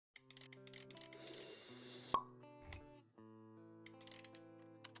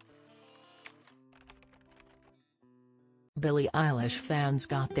Billie Eilish fans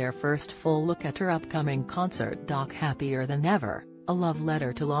got their first full look at her upcoming concert doc Happier Than Ever, a love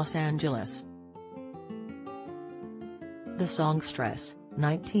letter to Los Angeles. The songstress,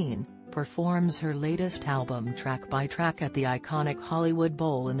 19, performs her latest album track by track at the iconic Hollywood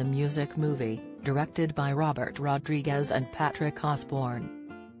Bowl in the music movie, directed by Robert Rodriguez and Patrick Osborne.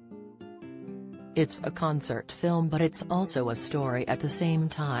 It's a concert film, but it's also a story at the same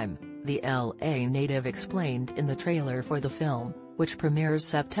time, the LA native explained in the trailer for the film, which premieres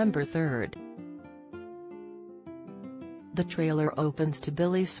September 3rd. The trailer opens to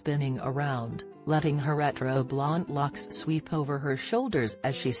Billie spinning around, letting her retro blonde locks sweep over her shoulders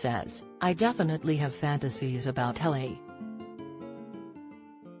as she says, "I definitely have fantasies about LA.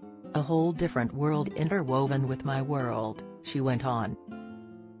 A whole different world interwoven with my world," she went on.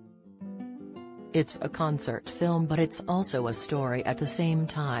 It's a concert film, but it's also a story at the same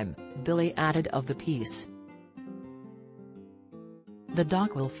time, Billie added of the piece. The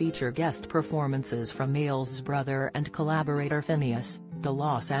doc will feature guest performances from Miles's brother and collaborator Phineas, the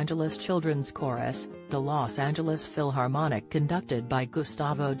Los Angeles Children's Chorus, the Los Angeles Philharmonic conducted by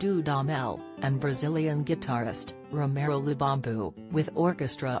Gustavo Dudamel, and Brazilian guitarist, Romero Lubambo, with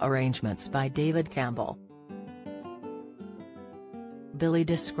orchestra arrangements by David Campbell. Billie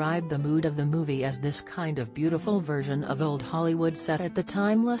described the mood of the movie as this kind of beautiful version of old Hollywood set at the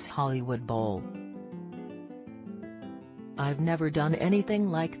timeless Hollywood Bowl. "I've never done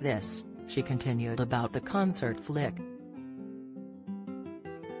anything like this," she continued about the concert flick.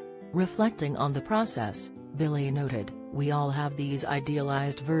 Reflecting on the process, Billie noted, "We all have these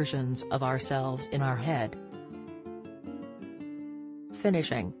idealized versions of ourselves in our head.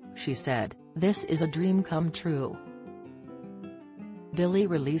 Finishing, she said, this is a dream come true." Billie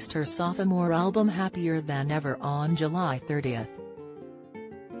released her sophomore album Happier Than Ever on July 30th.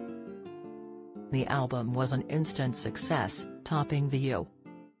 The album was an instant success, topping the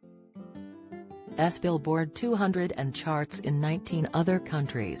U.S. Billboard 200 and charts in 19 other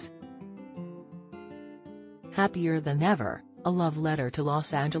countries. Happier Than Ever, a love letter to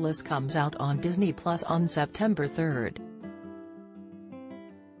Los Angeles comes out on Disney Plus on September 3rd.